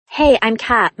Hey, I'm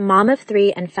Kat, mom of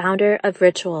 3 and founder of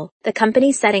Ritual, the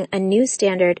company setting a new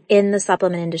standard in the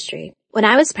supplement industry. When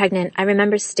I was pregnant, I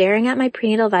remember staring at my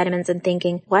prenatal vitamins and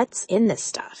thinking, what's in this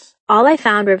stuff? All I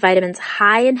found were vitamins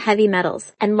high in heavy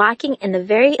metals and lacking in the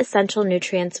very essential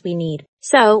nutrients we need.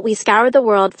 So we scoured the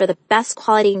world for the best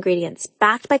quality ingredients,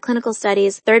 backed by clinical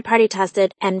studies, third-party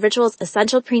tested, and Ritual's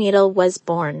Essential Prenatal was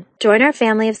born. Join our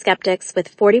family of skeptics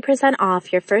with 40%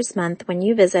 off your first month when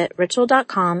you visit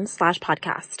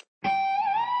ritual.com/podcast.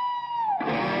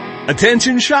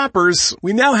 Attention shoppers,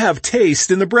 we now have taste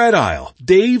in the bread aisle.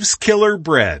 Dave's Killer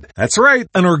Bread. That's right,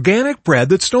 an organic bread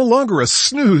that's no longer a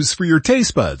snooze for your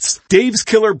taste buds. Dave's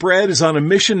Killer Bread is on a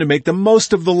mission to make the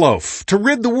most of the loaf, to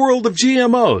rid the world of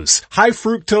GMOs, high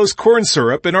fructose corn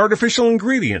syrup, and artificial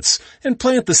ingredients, and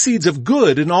plant the seeds of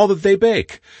good in all that they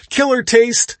bake. Killer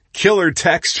taste, killer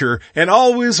texture, and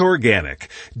always organic.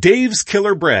 Dave's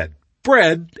Killer Bread.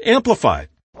 Bread amplified.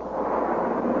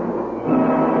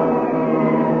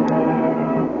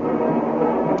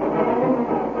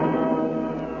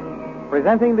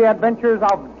 Presenting the adventures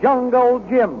of Jungle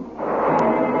Jim.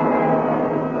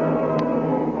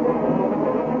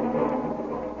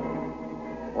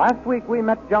 Last week we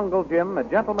met Jungle Jim, a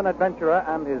gentleman adventurer,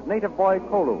 and his native boy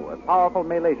Kolu, a powerful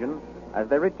Malaysian, as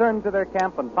they returned to their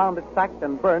camp and found it sacked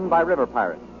and burned by river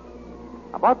pirates.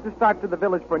 About to start to the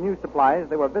village for new supplies,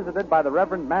 they were visited by the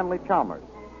Reverend Manley Chalmers,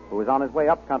 who was on his way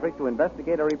up country to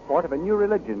investigate a report of a new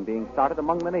religion being started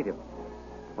among the natives.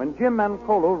 When Jim and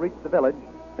Kolu reached the village,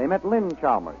 they met Lynn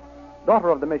Chalmers, daughter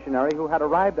of the missionary who had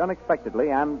arrived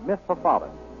unexpectedly and missed her father.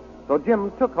 So Jim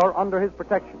took her under his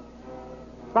protection.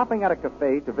 Stopping at a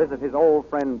cafe to visit his old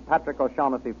friend Patrick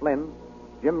O'Shaughnessy Flynn,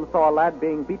 Jim saw a lad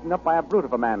being beaten up by a brute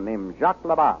of a man named Jacques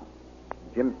Labat.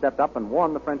 Jim stepped up and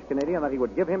warned the French Canadian that he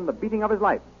would give him the beating of his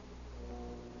life.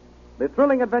 The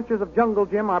thrilling adventures of Jungle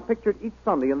Jim are pictured each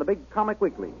Sunday in the Big Comic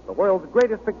Weekly, the world's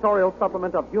greatest pictorial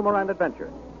supplement of humor and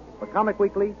adventure. The Comic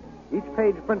Weekly, each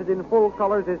page printed in full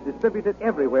colors, is distributed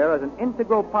everywhere as an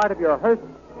integral part of your Hearst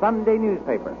Sunday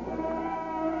newspaper.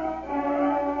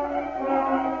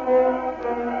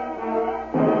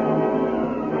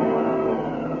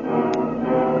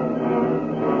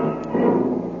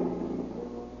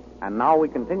 And now we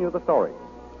continue the story.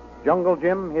 Jungle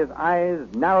Jim, his eyes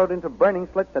narrowed into burning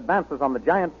slits, advances on the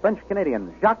giant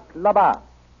French-Canadian, Jacques Labat.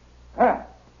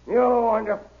 You want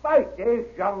to fight, eh,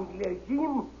 Jungle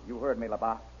Jim? You heard me,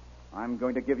 Labat. I'm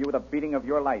going to give you the beating of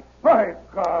your life. By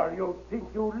God, you think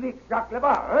you licked Jacques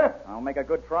Labat, eh? I'll make a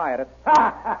good try at it. Ha,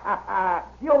 ha, ha, ha.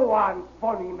 You one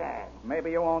funny man.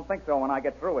 Maybe you won't think so when I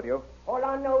get through with you. Hold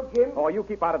on now, Jim. Oh, you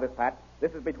keep out of this, Pat.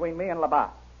 This is between me and Labat.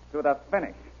 To the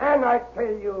finish. And I tell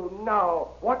you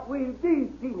now, what will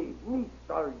be finished,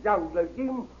 Mr. Jungle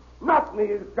Jim? Not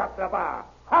me, Jacques Labat.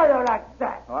 How you like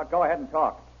that? Oh, go ahead and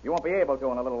talk. You won't be able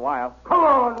to in a little while. Come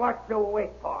on, what you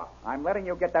wait for? I'm letting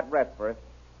you get that rest first.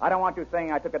 I don't want you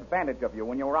saying I took advantage of you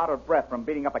when you were out of breath from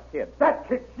beating up a kid. That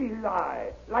kid's a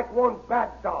lie. Like one bad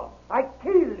dog. I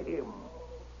killed him.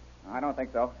 I don't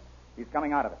think so. He's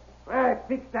coming out of it. I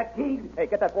fixed that kid. Hey,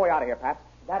 get that boy out of here, Pat.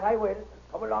 That I will.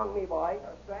 Come along, me boy.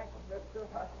 Thanks, Mr.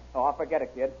 Hush. Oh, I'll forget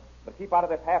it, kid. But keep out of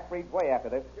this half-breed's way after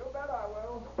this. You bet I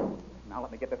will. Now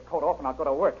let me get this coat off and I'll go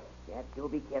to work. Yeah, do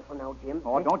be careful now, Jim.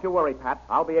 Oh, don't you worry, Pat.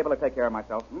 I'll be able to take care of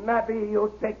myself. Maybe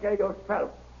you take care of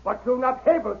yourself, but you're not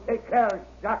able to take care of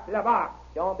Jacques Labat.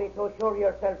 Don't be too sure of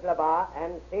yourself, Labat,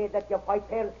 and say that you fight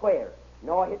fair and square.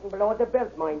 No hitting below the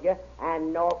belt, mind you,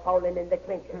 and no fouling in the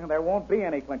clinches. There won't be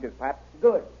any clinches, Pat.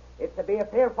 Good. It's to be a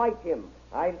fair fight, Jim.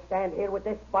 I'll stand here with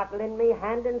this bottle in me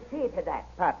hand and see to that.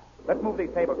 Pat, let's move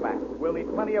these tables back. We'll need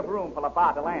plenty of room for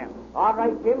Labat to land. All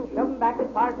right, Jim. Shove them back as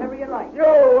far as ever you like.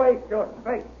 You waste your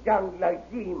space, Jungle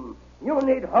Jim. You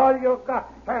need all you got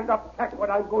to stand up take what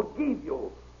I'm going to give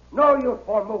you. No use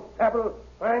for move pebble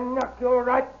and knock you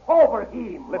right over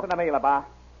him. Listen to me, Labat.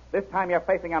 This time you're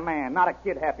facing a man, not a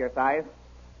kid half your size.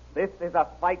 This is a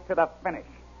fight to the finish.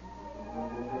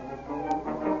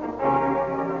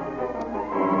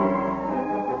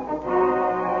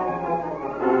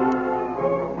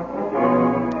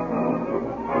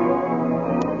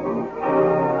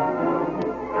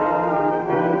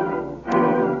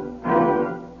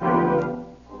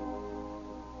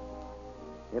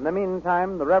 In the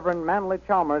meantime, the Reverend Manley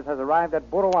Chalmers has arrived at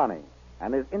Burawani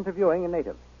and is interviewing a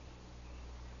native.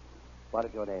 What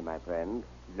is your name, my friend?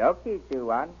 Loki,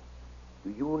 Tuan. Do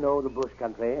you know the bush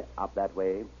country up that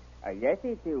way? Yes,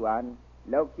 Tuan.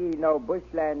 Loki know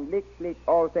bushland, lick,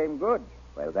 all same good.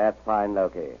 Well, that's fine,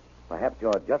 Loki. Perhaps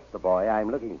you're just the boy I'm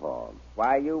looking for.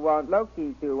 Why you want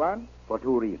Loki, Tuan? For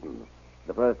 2 reasons.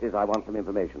 The first is I want some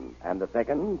information. And the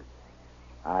second,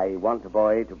 I want a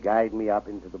boy to guide me up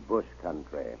into the bush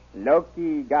country.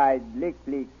 Loki guide lick,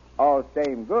 all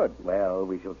same good. Well,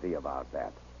 we shall see about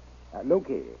that.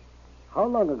 Loki, how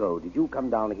long ago did you come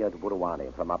down here to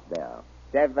Burawani from up there?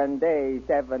 7 days,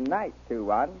 7 nights,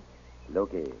 Tuan.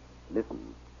 Loki,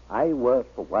 listen. I work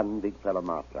for one big fella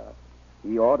master.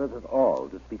 He orders us all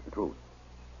to speak the truth.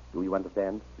 Do you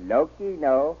understand? Loki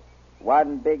know.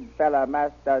 One big fella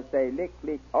master say lick,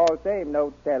 all same,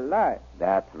 no tell lie.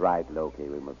 That's right, Loki.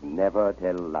 We must never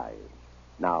tell lies.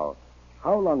 Now,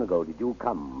 how long ago did you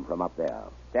come from up there?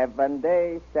 7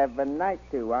 days, 7 nights,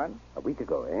 Tuan. A week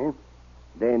ago, eh?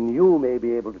 Then you may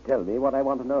be able to tell me what I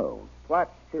want to know.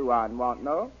 What Tuan want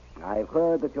know? I've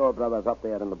heard that your brother's up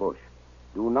there in the bush.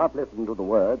 Do not listen to the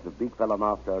words of big fella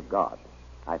master God.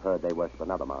 I've heard they worship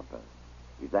another master.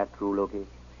 Is that true, Loki?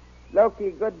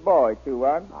 Loki, good boy,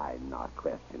 Tuan. I'm not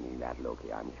questioning that,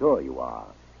 Loki. I'm sure you are.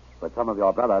 But some of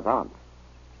your brothers aren't.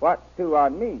 What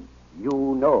Tuan mean?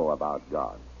 You know about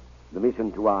God. The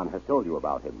mission Tuan has told you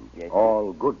about him. Yes.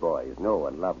 All good boys know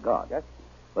and love God. Yes.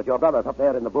 But your brothers up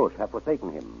there in the bush have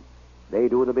forsaken him. They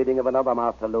do the bidding of another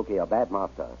master, Loki, a bad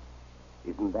master.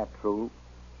 Isn't that true?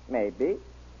 Maybe.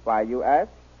 Why you ask?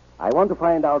 I want to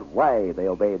find out why they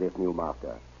obey this new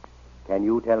master. Can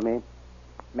you tell me?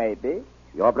 Maybe.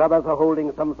 Your brothers are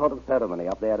holding some sort of ceremony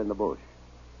up there in the bush.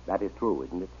 That is true,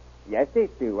 isn't it? Yes,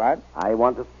 it, Tuan. I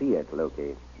want to see it,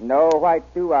 Loki. No white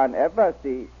Tuan ever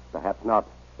see. Perhaps not,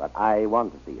 but I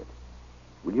want to see it.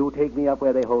 Will you take me up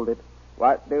where they hold it?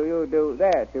 What do you do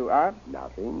there, Tuan?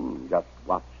 Nothing. Just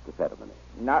watch the ceremony.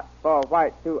 Not for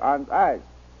white Tuan's eyes.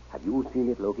 Have you seen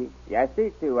it, Loki? Yes,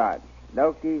 it, Tuan.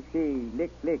 Loki see,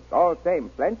 lick, all same,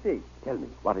 plenty. Tell me,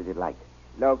 what is it like?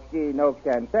 Loki no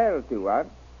can tell, Tuan.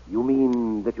 You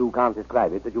mean that you can't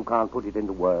describe it, that you can't put it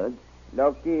into words?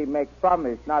 Loki make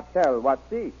promise not tell what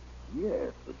see.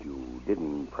 Yes, but you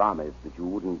didn't promise that you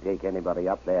wouldn't take anybody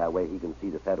up there where he can see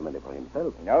the ceremony for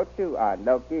himself. No, Tuan.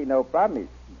 Loki no promise.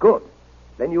 Good.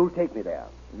 Then you'll take me there.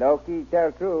 Loki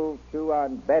tell true.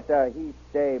 Tuan better he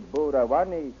stay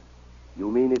Burawani. You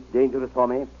mean it's dangerous for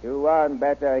me? Tuan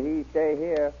better he stay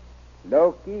here.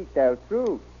 Loki tell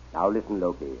true. Now listen,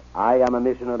 Loki. I am a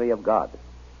missionary of God.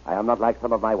 I am not like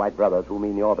some of my white brothers who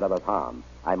mean your brothers harm.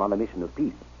 I'm on a mission of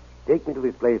peace. Take me to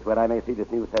this place where I may see this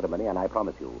new ceremony, and I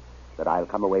promise you that I'll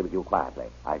come away with you quietly.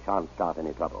 I shan't start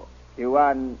any trouble.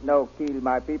 Tuan no kill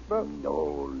my people?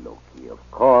 No, Loki. Of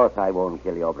course I won't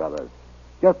kill your brothers.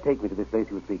 Just take me to this place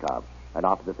you speak of, and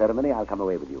after the ceremony, I'll come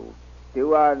away with you.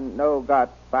 Tuan no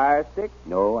got fire stick?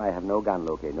 No, I have no gun,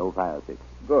 Loki. No fire stick.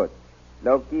 Good.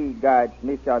 Loki guides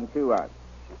mission Tuan.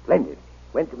 Splendid.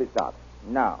 When shall we start?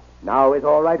 Now. Now is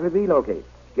all right with me, Loki.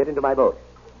 Get into my boat.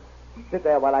 Sit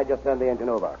there while I just turn the engine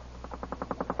over.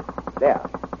 There.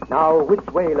 Now, which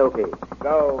way, Loki?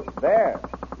 Go there.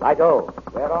 Righto.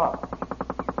 Where off?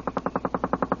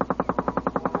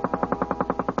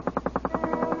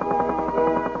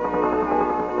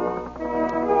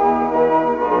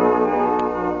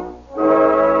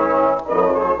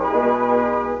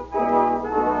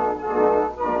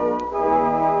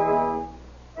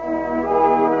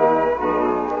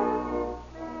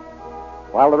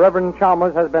 While the Reverend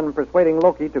Chalmers has been persuading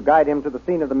Loki to guide him to the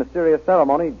scene of the mysterious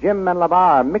ceremony, Jim and Labar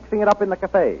are mixing it up in the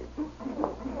cafe.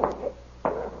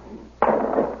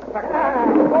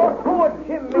 More forward,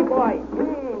 Jim, me boy.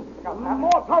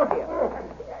 More power here.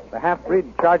 The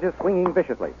half-breed charges swinging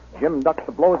viciously. Jim ducks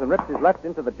the blows and rips his left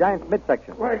into the giant's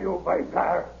midsection. Where you, by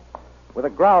car? With a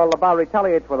growl, Labar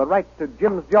retaliates with a right to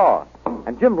Jim's jaw,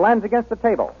 and Jim lands against the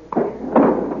table.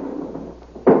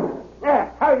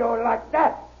 How do you like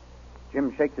that?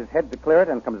 Jim shakes his head to clear it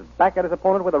and comes back at his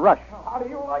opponent with a rush. How do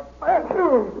you like that?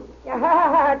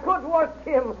 Good work,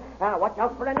 Jim. Watch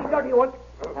out for any dirty ones.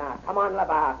 Come on,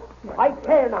 Labar. Fight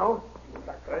fair now.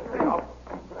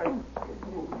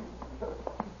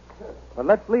 But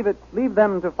let's leave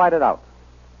them to fight it out.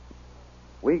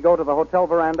 We go to the hotel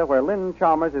veranda where Lynn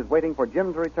Chalmers is waiting for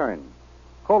Jim to return.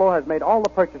 Kolo has made all the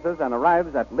purchases and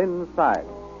arrives at Lynn's side.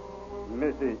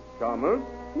 Missy Chalmers?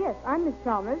 Yes, I'm Miss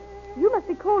Chalmers. You must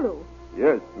be Kolu.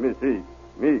 Yes, Missy.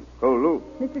 Me, Kolu.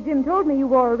 Mr. Jim told me you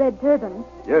wore a red turban.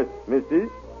 Yes, Missy.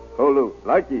 Kolu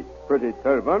likey pretty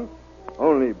turban.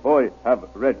 Only boy have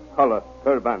red color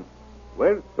turban.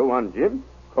 Well, so on, Jim.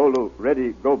 Kolu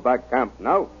ready go back camp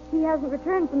now. He hasn't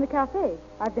returned from the cafe.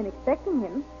 I've been expecting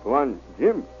him. So on,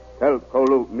 Jim. Tell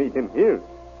Kolu meet him here.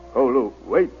 Kolu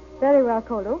wait. Very well,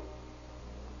 Kolu.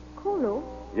 Kolu?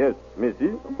 Yes, Missy.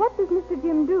 What does Mr.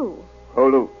 Jim do?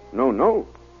 Kolu, no.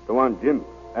 So on, Jim.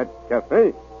 At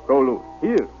cafe. Kolu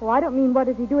here. Oh, I don't mean what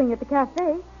is he doing at the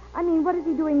cafe. I mean, what is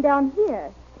he doing down here?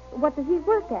 What does he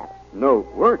work at? No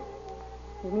work.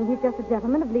 You mean he's just a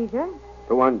gentleman of leisure?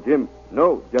 Tuan Jim,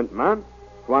 no, gentleman.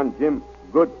 Tuan Jim,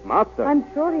 good master. I'm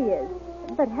sure he is.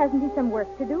 But hasn't he some work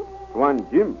to do? Tuan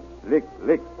Jim, lick,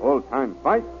 all time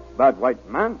fight. Bad white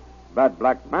man, bad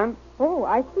black man. Oh,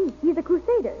 I see. He's a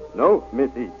crusader. No,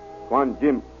 Missy. Tuan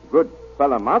Jim, good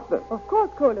fella master. Of course,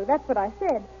 Kolu, that's what I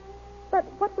said. But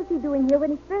what was he doing here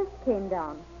when he first came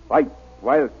down? Fight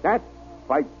wild cats,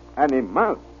 fight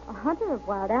animals. A hunter of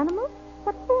wild animals?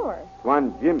 What for?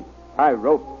 Tuan Jim, tie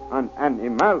rope on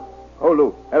animal.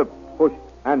 Kolu help push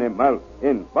animal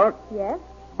in box. Yes?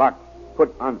 Box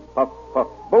put on puff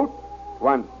boat.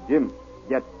 Tuan Jim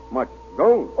get much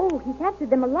gold. Oh, he captured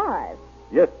them alive.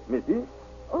 Yes, Missy.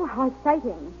 Oh, how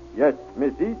exciting. Yes,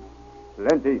 Missy.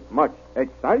 Plenty much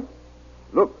excite.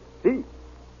 Look, see.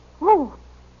 Oh,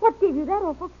 what gave you that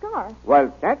awful scar?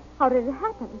 Wild cat. How did it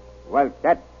happen? Wild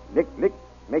cat, lick,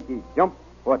 make he jump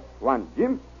for Tuan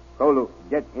Jim. Kolu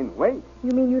get in way.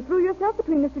 You mean you threw yourself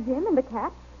between Mr. Jim and the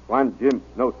cat? Tuan Jim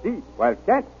no see wild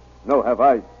cat. No have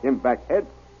eyes, him back head.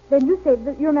 Then you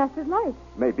saved your master's life.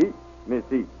 Maybe,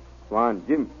 Missy. Tuan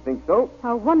Jim think so?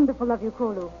 How wonderful of you,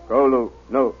 Kolu. Kolu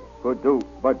no could do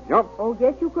but jump. Oh,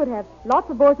 yes, you could have. Lots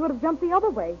of boys would have jumped the other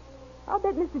way. I'll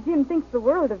bet Mr. Jim thinks the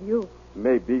world of you.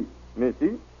 Maybe,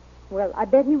 Missy. Well, I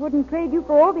bet he wouldn't trade you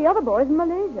for all the other boys in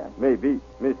Malaysia. Maybe,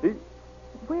 Missy.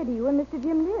 Where do you and Mr.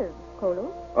 Jim live,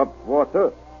 Kolu? Up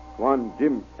water. Tuan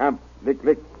Jim camp,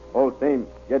 lick. All same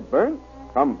get burned.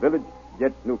 Come village,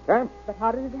 get new camp. But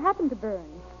how did it happen to burn?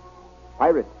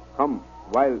 Pirates come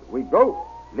while we go.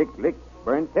 Lick,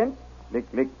 burn tent.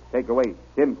 Lick, take away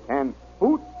Jim can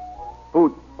food.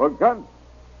 Food for gun.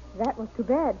 That was too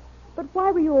bad. But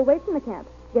why were you away from the camp?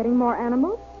 Getting more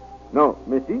animals? No,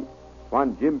 Missy.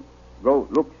 Tuan Jim go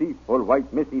look see for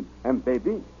white Missy and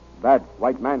baby. Bad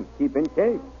white man keep in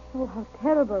cave. Oh, how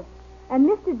terrible. And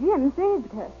Mr. Jim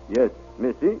saved her. Yes,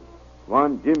 Missy.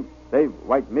 Tuan Jim save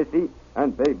white Missy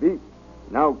and baby.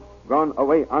 Now gone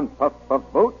away on puff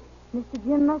boat. Mr.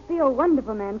 Jim must be a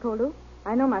wonderful man, Kolu.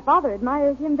 I know my father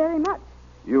admires him very much.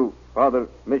 You, father,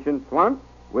 mission Tuan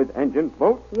with engine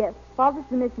boat? Yes, father's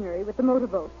the missionary with the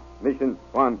motorboat. Mission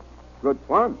Tuan, good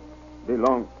Tuan.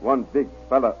 Belong one big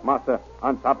fella master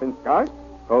on top in sky?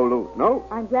 Kolu, no?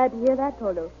 I'm glad to hear that,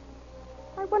 Kolu.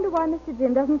 I wonder why Mr.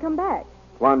 Jim doesn't come back.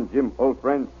 Tuan Jim, old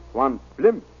friend, Tuan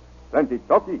Slim. Plenty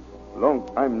talky. Long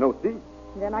time no see.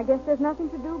 Then I guess there's nothing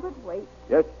to do but wait.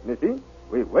 Yes, Missy,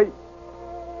 we wait.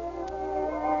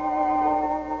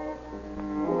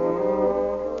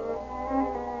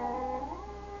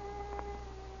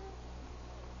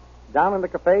 Down in the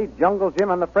cafe, Jungle Jim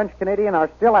and the French Canadian are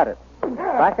still at it.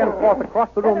 Back and forth across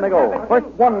the room they go. First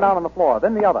one down on the floor,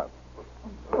 then the other.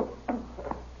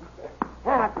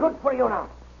 Good for you now.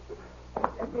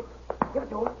 Give it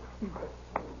to him.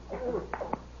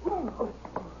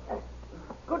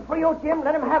 Good for you, Jim.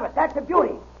 Let him have it. That's a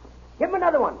beauty. Give him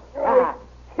another one.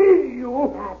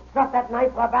 You. Drop that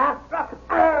knife, Labat. Drop it.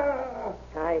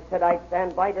 I said I'd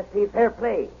stand by to see fair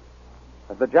play.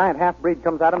 As the giant half-breed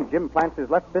comes at him, Jim plants his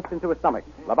left fist into his stomach.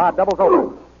 Labat doubles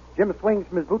over. Jim swings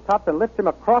from his boot tops and lifts him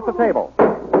across the table.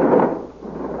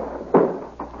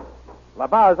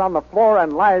 Labat is on the floor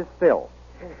and lies still.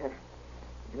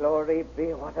 Glory be,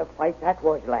 what a fight that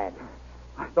was, lad.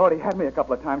 I thought he had me a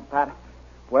couple of times, Pat.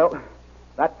 Well,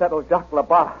 that settles Jacques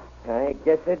Labat. I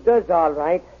guess it does all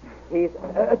right. He's...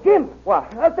 Jim!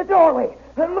 What? Out the doorway.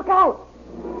 Look out!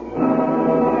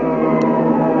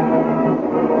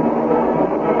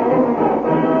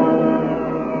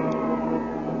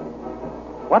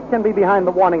 What can be behind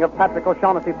the warning of Patrick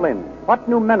O'Shaughnessy Flynn? What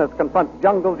new menace confronts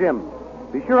Jungle Jim?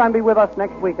 Be sure and be with us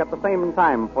next week at the same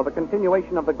time for the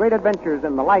continuation of the great adventures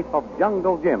in the life of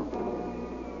Jungle Jim.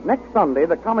 Next Sunday,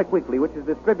 the Comic Weekly, which is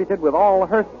distributed with all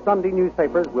Hearst Sunday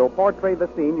newspapers, will portray the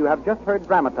scene you have just heard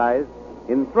dramatized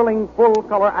in thrilling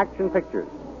full-color action pictures.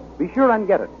 Be sure and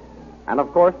get it. And,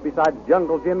 of course, besides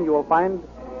Jungle Jim, you will find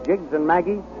Jiggs and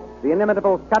Maggie, the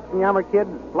inimitable Katzenjammer Kids,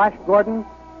 Flash Gordon,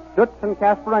 Stutz and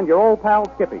Casper, and your old pal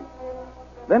Skippy.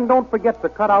 Then don't forget to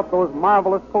cut out those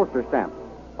marvelous poster stamps.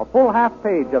 A full half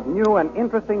page of new and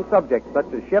interesting subjects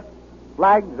such as ships,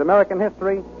 flags, American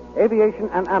history, aviation,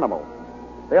 and animals.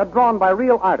 They are drawn by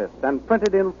real artists and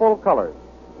printed in full colors,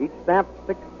 each stamp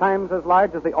 6 times as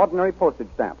large as the ordinary postage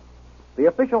stamp. The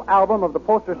official album of the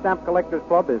Poster Stamp Collectors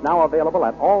Club is now available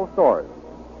at all stores.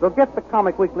 So get the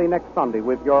Comic Weekly next Sunday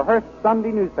with your Hearst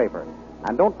Sunday newspaper.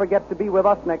 And don't forget to be with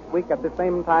us next week at the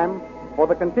same time for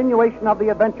the continuation of the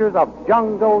adventures of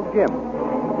Jungle Jim.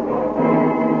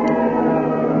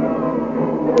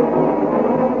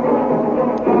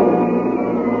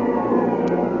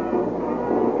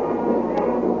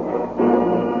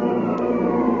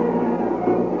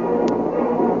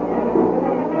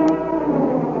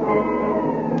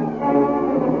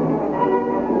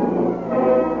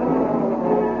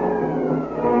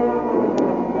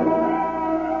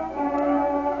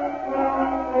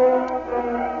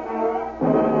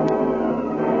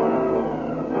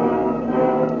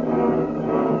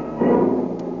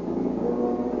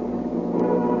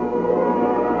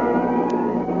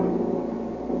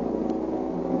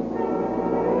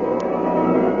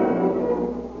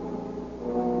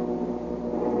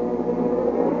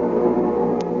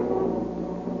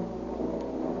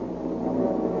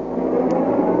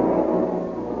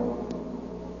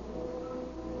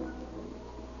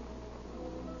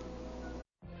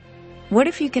 What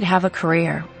if you could have a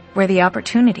career where the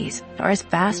opportunities are as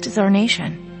vast as our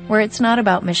nation, where it's not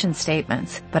about mission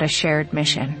statements, but a shared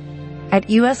mission? At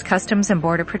U.S. Customs and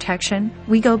Border Protection,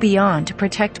 we go beyond to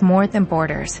protect more than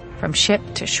borders. From ship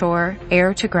to shore,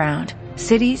 air to ground,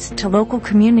 cities to local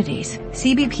communities,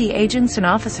 CBP agents and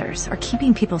officers are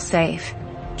keeping people safe.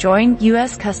 Join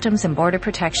U.S. Customs and Border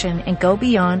Protection and go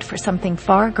beyond for something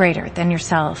far greater than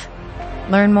yourself.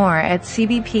 Learn more at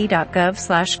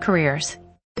cbp.gov/careers.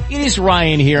 It is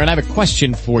Ryan here, and I have a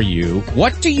question for you.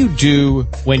 What do you do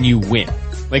when you win?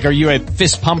 Like, are you a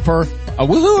fist pumper, a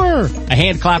woo-hooer, a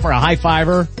hand clapper, a high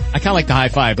fiver? I kind of like the high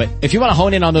five, but if you want to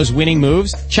hone in on those winning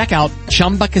moves, check out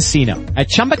Chumba Casino. At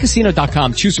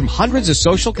ChumbaCasino.com, choose from hundreds of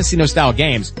social casino-style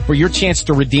games for your chance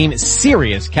to redeem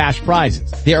serious cash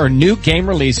prizes. There are new game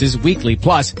releases weekly,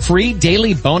 plus free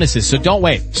daily bonuses, so don't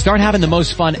wait. Start having the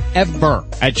most fun ever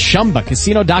at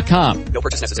ChumbaCasino.com. No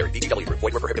purchase necessary. VGW. Void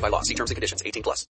where prohibited by law. See terms and conditions. 18+.